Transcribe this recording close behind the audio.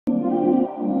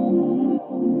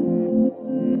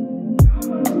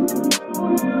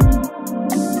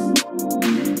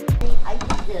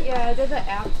Yeah, I did the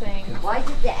app thing. Well, I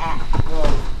did the app.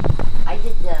 Well, I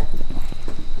did that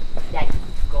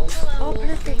gold. Oh,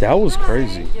 perfect. That was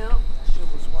crazy. We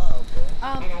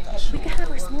could have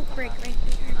our smoke break right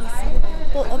there.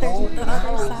 The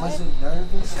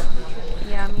other side.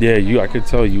 Yeah, I could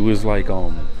tell you was like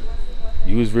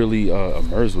you was really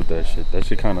immersed with that shit. That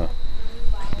shit kind of.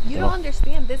 You don't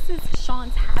understand. This is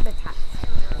Sean's habitat.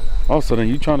 Oh, so then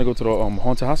you trying to go to the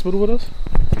haunted hospital with us?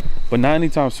 But not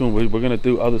anytime soon. We're gonna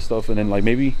do other stuff, and then like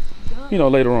maybe,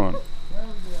 later on.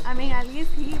 I mean, at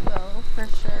least he will for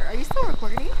sure. Are you still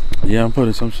recording? Yeah, I'm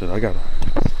putting some shit. I gotta.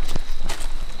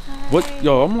 Hi. What?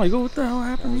 Yo, I'm like, what the hell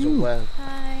happened to you?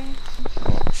 Hi.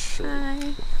 Oh shit.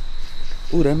 Hi.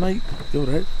 Ooh, that night,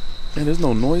 man, there's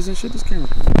no noise and shit. This camera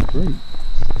is great.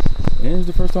 And it's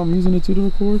the first time I'm using it to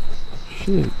record.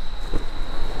 Shit.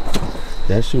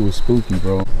 That shit was spooky,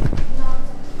 bro.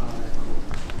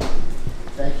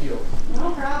 Thank you.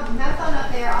 No problem. Have fun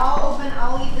up there. I'll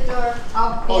leave the door.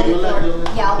 You'll let me.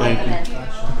 Yeah, I'll let them in.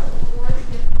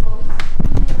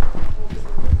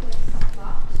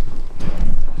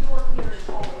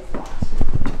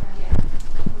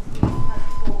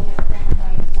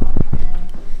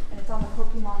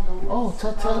 Oh,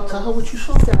 tell her what you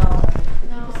saw.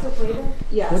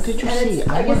 Yes. What did you see?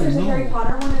 I guess there's a Harry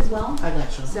Potter one as well. I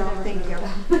got you. So thank you.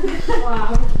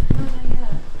 Wow.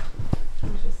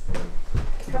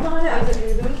 Come on up. Okay.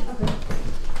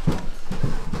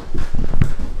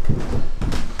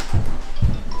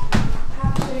 I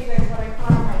have to show you guys what I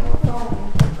found on my phone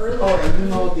earlier. Oh, and you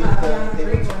know the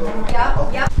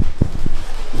Yep.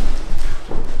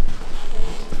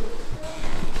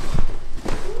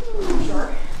 Sure.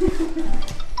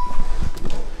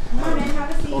 Come on in, have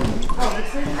a seat.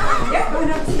 Yep, go and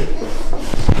have a seat.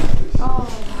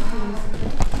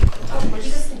 What you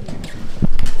just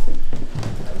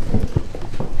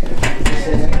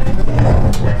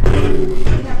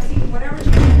whatever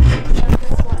you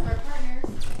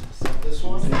This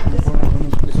one?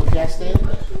 This okay, I stay?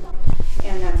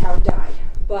 and that's how it died.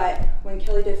 But when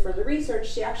Kelly did further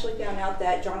research, she actually found out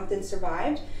that Jonathan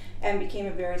survived and became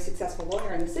a very successful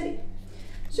lawyer in the city.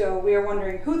 So we are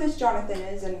wondering who this Jonathan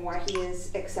is and why he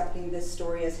is accepting this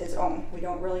story as his own. We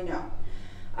don't really know.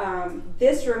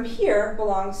 This room here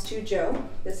belongs to Joe.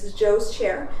 This is Joe's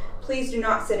chair. Please do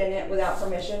not sit in it without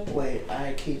permission. Wait,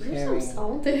 I keep hearing.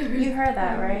 You heard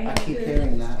that, right? I keep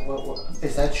hearing that. What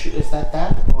is that? Is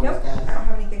that? Or Nope, is I don't that?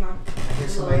 have anything on.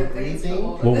 Is somebody breathing?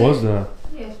 What was that?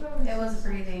 It was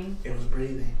breathing. It was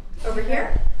breathing. Over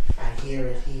here? I hear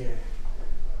it here.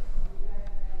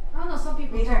 I don't know, some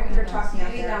people You're talking out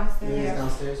maybe there. downstairs. It is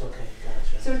downstairs? Okay,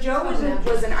 gotcha. So Joe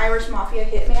was an Irish mafia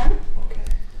hitman.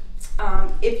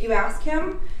 Okay. If you ask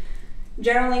him,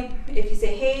 generally, if you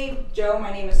say, hey, Joe,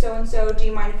 my name is so-and-so, do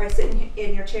you mind if I sit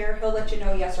in your chair? He'll let you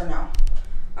know yes or no.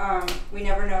 We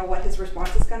never know what his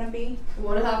response is going to be.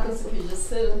 What happens if you just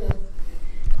sit in it?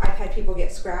 I've had people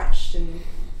get scratched and,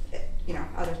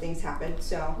 other things happen,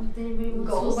 so.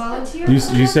 Ghost volunteer?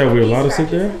 You said we're allowed to sit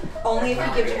there? Only if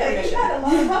he gives you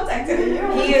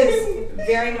permission. He is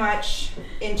very much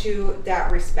into that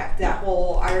respect, that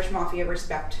whole Irish mafia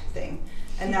respect thing.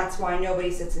 And that's why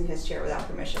nobody sits in his chair without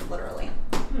permission, literally.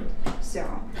 So.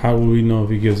 How will we know if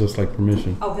he gives us like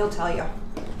permission? Oh, he'll tell you.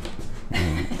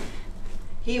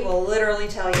 He will literally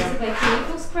tell you. Like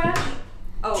ankle scratch?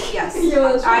 Oh, yes.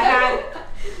 Yes. I had.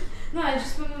 No, I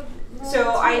just.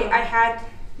 So I had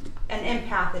an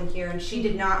empath in here, and she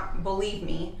did not believe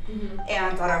me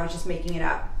and thought I was just making it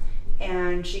up.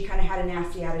 And she kind of had a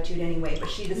nasty attitude anyway, but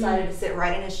she decided to sit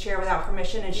right in his chair without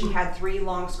permission, and she had 3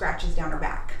 long scratches down her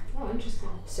back. Oh, interesting.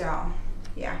 So,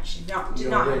 yeah, she did not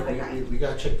have a good night. We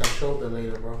gotta check that shoulder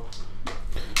later, bro.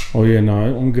 Oh yeah, no,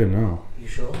 I'm good now. You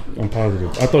sure? I'm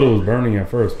positive. I thought it was burning at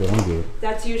first, but I'm good.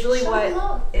 That's usually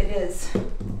what it is.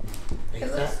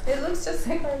 It looks just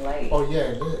like our light. Oh yeah,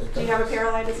 it is. Do you have a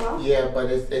Paralight as well? Yeah, but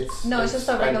it's No, it's just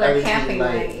a an regular LED camping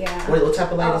light, yeah. Wait, what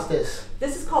type of light is this?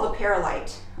 This is called a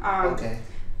Paralight. Okay.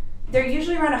 They're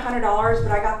usually around $100,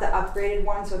 but I got the upgraded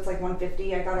one, so it's like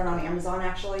 $150. I got it on Amazon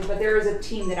actually, but there is a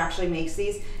team that actually makes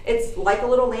these. It's like a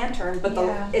little lantern, but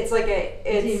it's like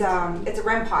it's a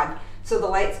REM pod, so the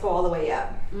lights go all the way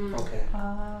up. Okay.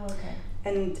 Oh, okay.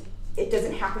 And it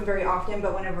doesn't happen very often,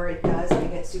 but whenever it does, I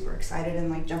get super excited and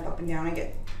like jump up and down. I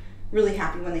get really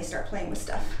happy when they start playing with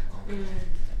stuff.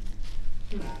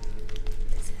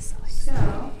 This is so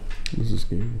So, This is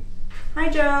scary. hi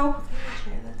Joe.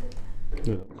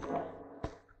 Good.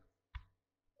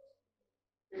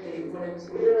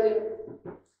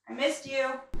 I missed you.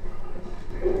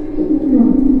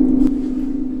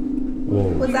 Whoa.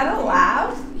 Was that a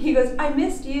laugh? He goes, I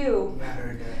missed you. I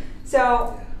heard that.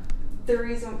 So The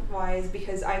reason why is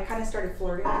because I kind of started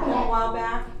flirting with him a while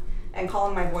back and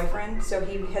calling my boyfriend, so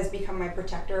he has become my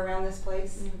protector around this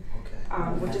place. Okay.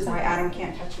 Which is why Adam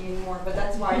can't touch me anymore, but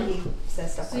that's why he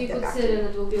says stuff So like you that could back sit to me. and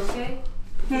it will be okay?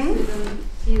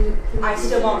 Hmm? I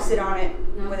still won't sit on it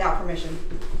without permission.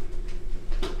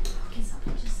 Can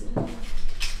someone just sit on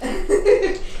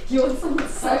it? You want someone to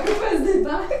sacrifice their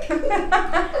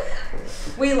back?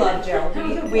 We love Joe.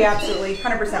 We absolutely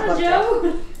 100% love Joe.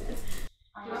 Joe?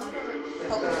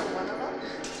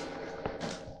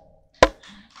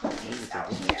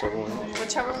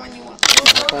 Whichever one you want.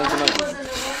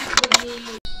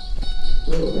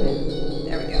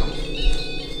 There we go.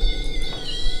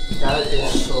 That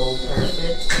is so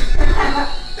perfect.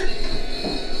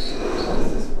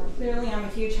 Clearly, I'm a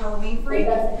huge Halloween freak,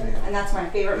 and that's my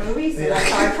favorite movie, so that's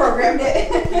how I programmed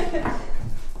it.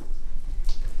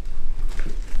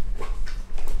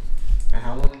 And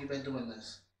how long have you been doing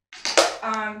this?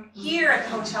 Here at the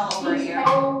hotel over here.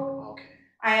 Okay.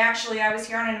 I was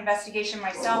here on an investigation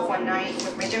myself one night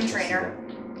with my gym trainer,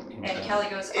 and Kelly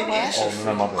goes, It "Oh, answered Oh,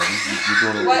 no, my bad. You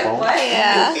doing it with what? the phone? What?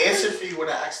 Yeah. It answered for you when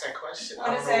I asked that question.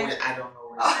 What'd it I say? don't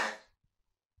know what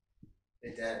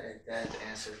it said. That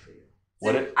answered for you.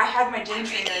 What So it? I had my gym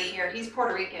trainer here. He's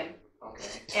Puerto Rican,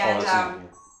 Okay. and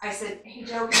that's I said, "Hey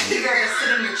Joe, can you ever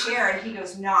sit in your chair?" And he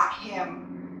goes, "Not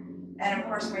him." And of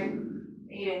course, my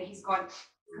Aiden, he's going, "Because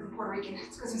I'm Puerto Rican,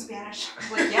 it's because I'm Spanish." I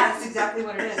was like, "Yeah, that's exactly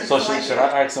what it is." So should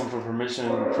I ask him for permission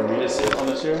for me to sit on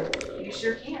the chair? You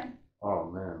sure can.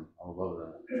 Oh man, I would love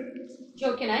that.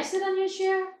 Joe, can I sit on your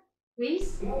chair?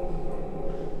 Please?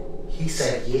 He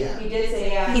said, yeah. He did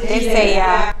say yeah. He did say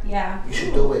yeah. Yeah. You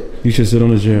should do it. You should sit on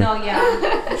the chair. No,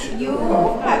 yeah. You should You do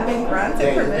it. have been granted Yeah,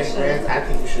 you think permission. Grant, I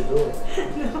think you should do it.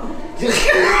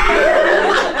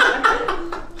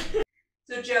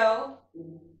 So Joe,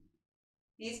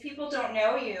 these people don't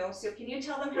know you, so can you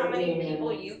tell them how many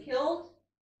people you killed?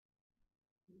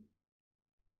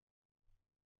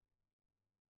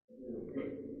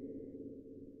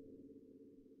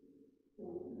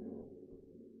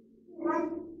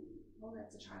 Oh,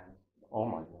 that's a child. Oh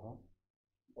my god.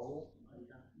 Oh my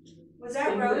God. Was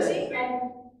that Rosie?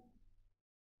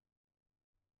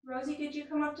 Rosie, did you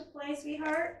come up to play,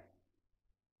 sweetheart?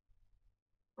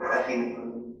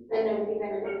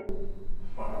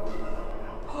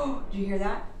 Oh, did you hear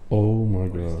that? Oh my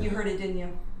god. You heard it, didn't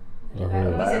you? I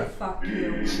heard He it. said, "Fuck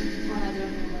you."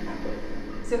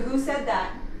 So who said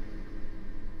that?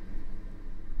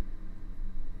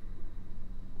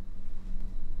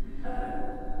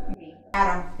 Me.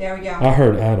 Adam. There we go. I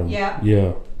heard Adam. Yeah.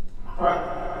 Yeah.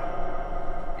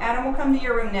 Adam will come to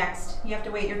your room next. You have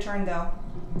to wait your turn, though.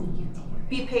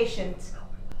 Be patient.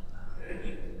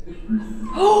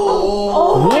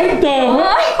 What the?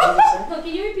 No,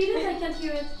 can you repeat it? I can't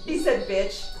hear it. He said,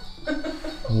 "Bitch."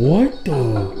 What the?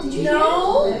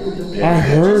 No. I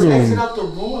heard Just exit him. out the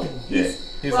room.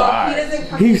 He's Well, he doesn't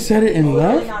come. He said it and He's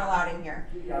really left? not allowed in here.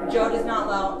 Joe does not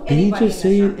allow Did he anybody just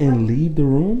in say this it room. and leave the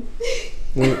room?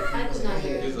 Wait. I did not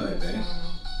hear it.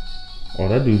 Oh,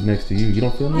 that dude's next to you. You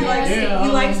don't feel He me?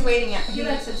 likes waiting at. He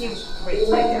waits right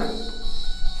there.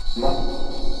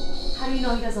 How do you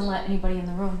know he doesn't let anybody in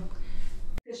the room?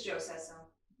 Because Joe says so.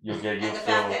 You'll And the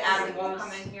fact that Adam won't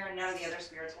come in here and none of the other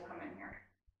spirits will come in here.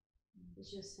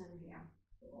 It's just him. Yeah.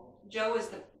 Joe is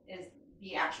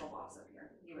the actual boss of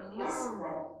here. He really is.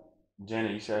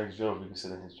 Janet, you should ask Joe if we can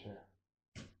sit in his chair.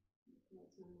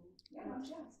 Yeah, why don't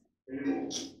you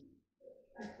ask?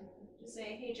 Just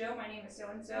say, "Hey Joe, my name is so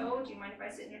and so. Do you mind if I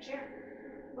sit in your chair?"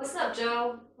 What's up,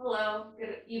 Joe? Hello.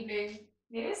 Good evening.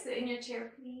 May I sit in your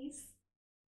chair, please?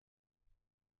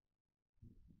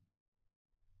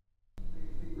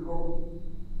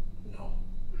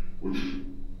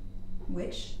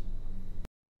 Which?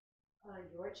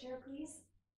 Your chair, please?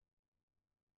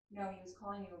 No, he was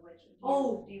calling you a witch.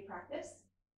 Do you practice?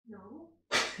 No.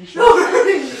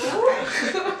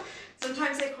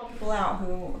 Sometimes they call people out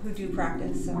who do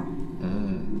practice. So.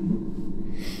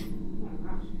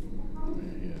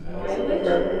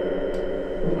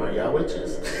 Are y'all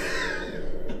witches?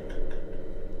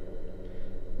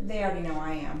 They already know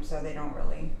I am, so they don't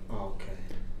really. Okay.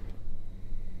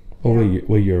 Oh,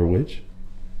 wait, you're a witch?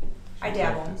 I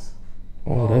dabble.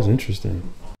 Oh, that's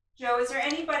interesting. Joe, is there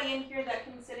anybody in here that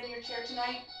can sit in your chair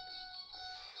tonight?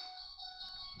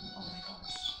 Oh my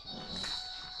gosh.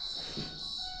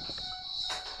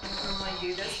 I don't normally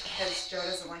do this because Joe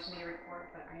doesn't like me to record,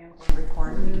 but I am going to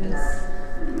record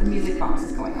because the music box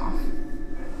is going off.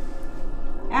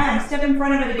 Adam, step in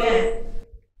front of it again.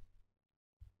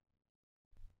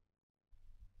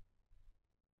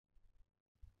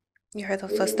 You heard the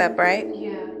footstep, right?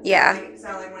 Yeah. Yeah. It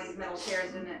sounded like one of these metal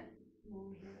chairs, didn't it?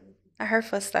 I heard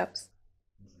footsteps.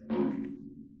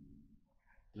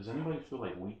 Does anybody feel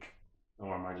like weak?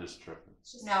 Or am I just tripping?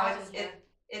 No,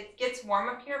 it gets warm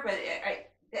up here, but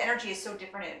the energy is so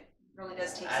different. It really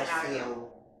does take I some out of you.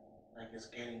 feel like it's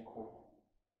getting cool.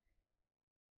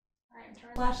 All right,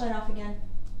 turn the flashlight off again.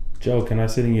 Joe, can I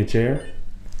sit in your chair?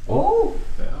 Oh,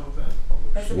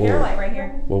 that's the pair light right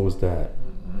here. What was that?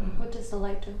 What does the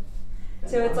light do?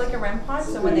 So it's like a REM pod.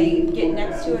 So when they get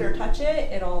next to it or touch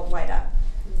it, it'll light up.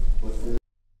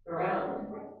 Around.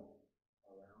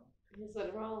 You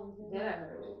said around. Yeah, I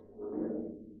heard.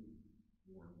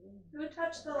 Who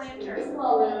touched the lantern?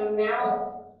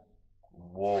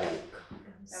 Whoa. That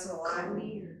was a lot.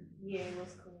 Yeah, it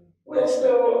was cool. What is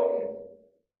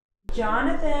that?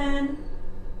 Jonathan.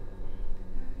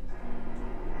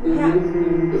 Yeah.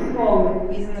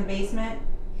 He's in the basement?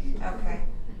 Okay.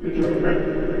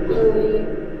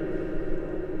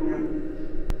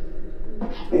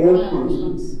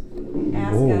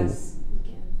 Ask Whoa. us.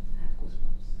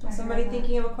 Is somebody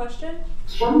thinking of a question?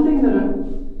 Something that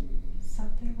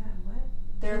what?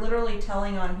 They're literally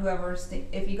telling on whoever's,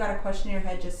 if you got a question in your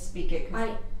head, just speak it.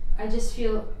 I just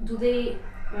feel,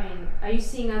 are you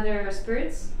seeing other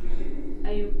spirits?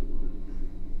 Are you?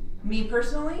 Me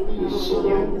personally?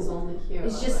 Is only here.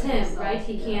 It's just him, right?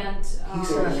 He can't. He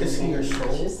said I could see your She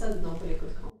soul. said nobody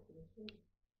could come.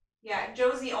 Yeah,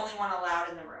 Joe's the only one allowed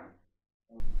in the room.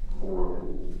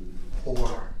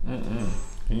 Or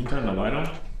Can you turn the light on?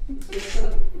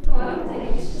 No, I don't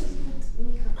think it's just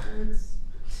makeup artists.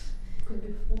 Could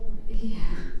be full.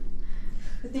 Yeah.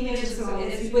 The thing is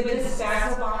with this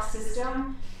Bass box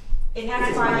system, it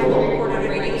has 5 recorded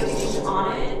radio stations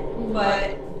on it,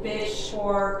 but bitch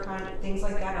or kind of things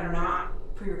like that are not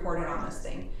pre-recorded on this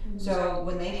thing. So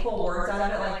when they pull words out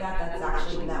of it like that, that's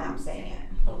actually them saying it.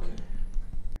 Okay.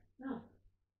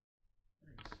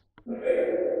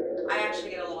 I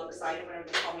actually get a little excited whenever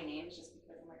they call me names just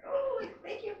because I'm like, oh,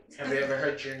 thank you. have you ever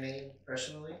heard your name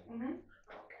personally? Mm-hmm.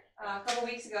 A couple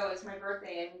weeks ago, it was my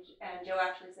birthday, and Joe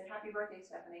actually said, "Happy birthday,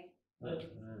 Stephanie."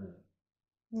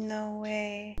 No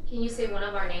way. Can you say one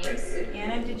of our names?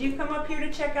 Anna, did you come up here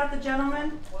to check out the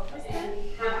gentleman? What was that?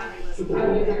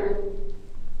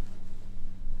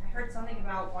 I heard something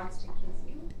about wants to kiss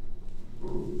you.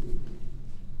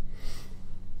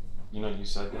 You know, you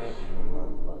said that?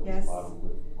 Yes. Oh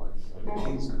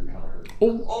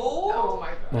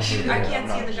my gosh. I can't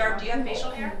see in the dark. Do you have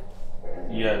facial hair?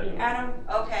 yeah. Adam?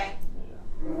 Okay.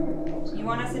 You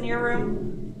want us in your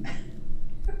room?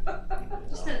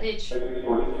 Just an itch.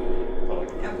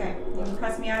 Okay. You can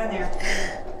press me out of there.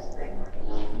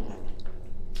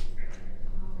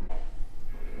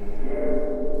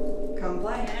 Come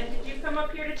play. Anna, did you come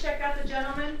up here to check out the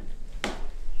gentleman?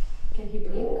 Can he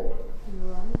blink?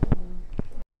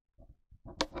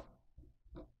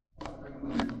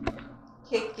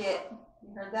 Kick it.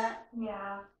 You heard that?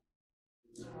 Yeah.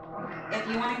 If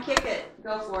you want to kick it,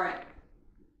 go for it.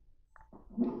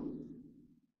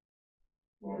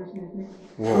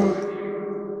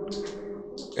 Whoa.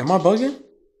 Am I bugging?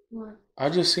 What? I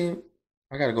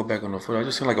gotta go back on the foot. I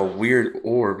just seen like a weird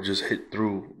orb just hit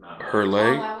through her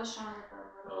leg. Oh, that was Sean.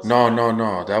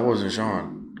 No, that wasn't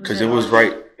Sean. Cause it was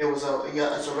right. It was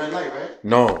it's a red light, right?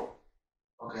 No.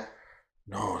 Okay.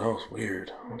 No, that was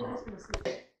weird. Hold on.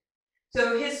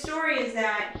 So his story is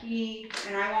that he,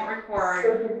 and I won't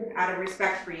record out of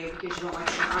respect for you because you don't like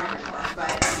to on record,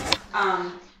 but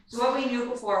so what we knew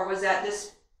before was that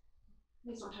this,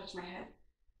 please don't touch my head,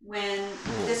 when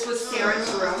this was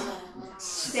Sarah's room,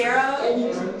 Sarah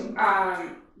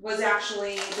was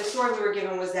actually, the story we were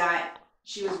given was that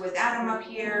she was with Adam up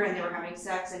here and they were having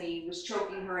sex and he was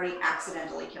choking her and he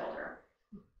accidentally killed her.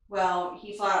 Well,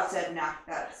 he flat out said, nah,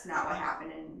 that's not what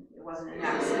happened and it wasn't an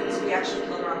accident. So he actually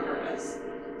killed her on purpose.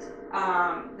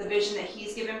 The vision that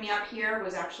he's given me up here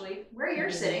was actually where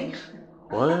you're sitting.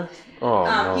 What? Oh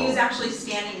no. He was actually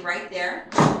standing right there.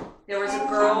 There was a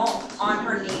girl on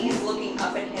her knees looking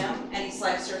up at him and he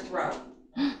sliced her throat.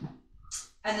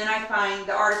 And then I find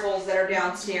the articles that are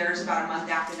downstairs about a month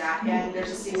after that, and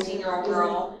there's a 16-year-old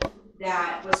girl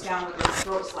that was found with her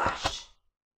throat slashed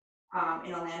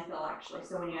in a landfill, actually.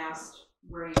 So when you asked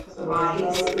where he put the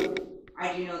bodies,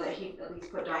 I do know that he at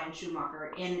least put Diane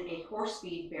Schumacher in a horse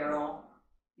feed barrel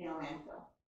in a landfill.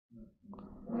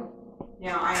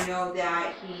 Now, I know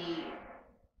that he,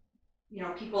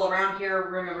 people around here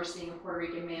remember seeing a Puerto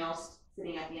Rican male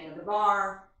sitting at the end of the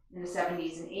bar in the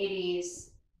 70s and 80s.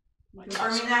 You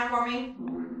confirming that for me?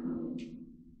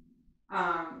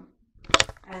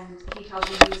 And he tells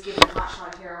me he was given a hot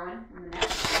shot of heroin in the neck.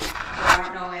 So I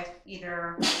don't know if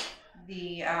either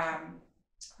the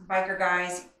biker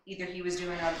guys, either he was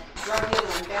doing a drug deal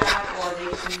and that, or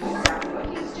they just knew exactly what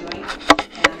he was doing,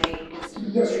 and they did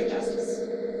some street justice.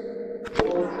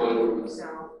 So.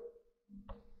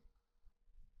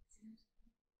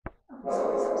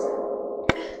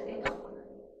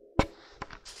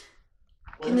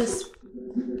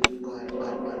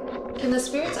 Can the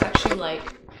spirits actually, like,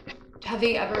 have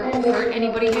they ever hurt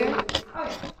anybody here?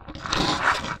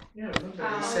 Oh, Yeah, remember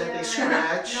they said they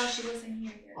scratched. No, she wasn't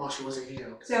here yet. Oh, she wasn't here.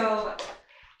 Okay. So,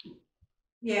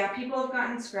 yeah, people have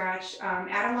gotten scratched.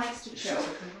 Adam likes to choke,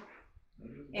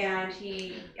 and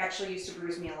he actually used to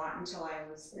bruise me a lot until I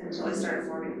started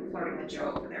flirting with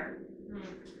Joe over there,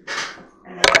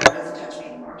 and then Joe doesn't touch me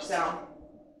anymore. So,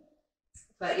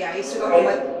 but yeah, I used to go home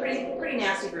with pretty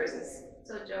nasty bruises.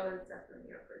 So Joe is definitely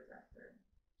your protector.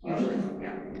 Usually,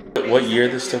 yeah. What year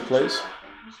this took place?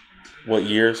 What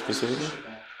year specifically?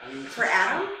 For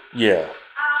Adam, I Yeah.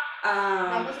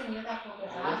 wasn't near that for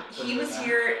that. he was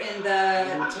here in the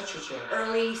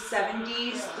early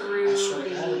 70s through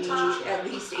the at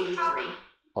least 83.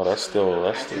 Oh, that's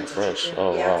still fresh.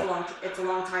 Oh Yeah, wow. it's a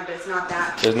long time, but it's not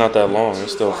that. It's not that long.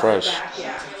 It's still far fresh. back,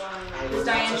 yeah. Because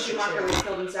Diane Schumacher was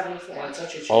killed in 74.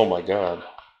 Oh my God.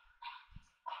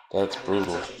 That's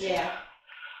brutal. Yeah.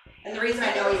 And the reason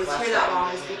I know he was here that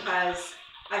long is because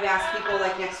I've asked people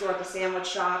like next door at the sandwich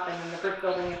shop and then the brick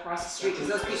building across the street, because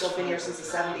those people have been here since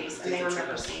the 70s and they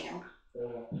remember seeing him.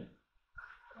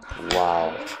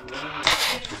 Wow.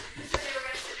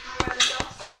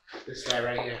 This guy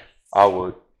right here. I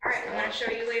would. Alright, I'm gonna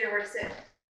show you later where to sit.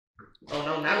 Oh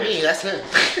no, not me. That's him.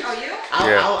 Oh, you?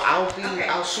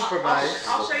 I'll supervise.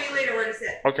 I'll show you later where to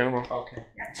sit. Okay, no. Okay.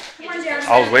 Come on down.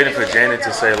 I was waiting for Janet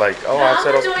to say like, oh, I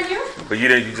said, I'm doing you. but you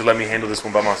didn't. You just let me handle this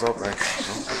one by myself, man.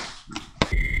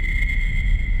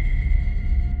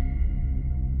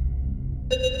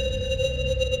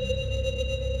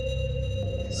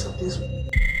 Something's.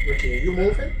 Ricky, are you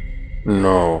moving?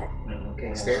 No,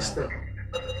 Okay, stand still.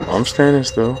 I'm standing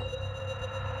still.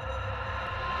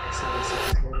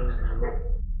 Something's moving in the room.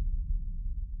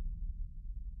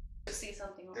 See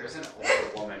something. There's an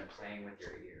older woman playing with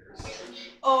your ears.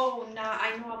 Oh, nah,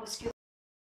 I know I was scared.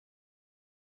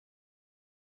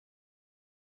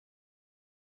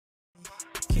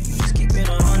 Can you just keep it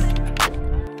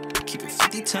 100? Keep it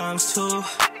 50 times 2.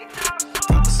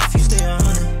 Promise if you stay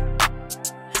 100,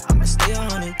 I'ma stay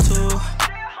 100 too.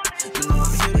 You know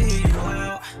I'm here to hear you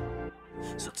out.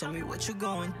 So tell me what you're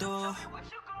going through. And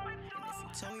if you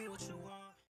tell me what you want.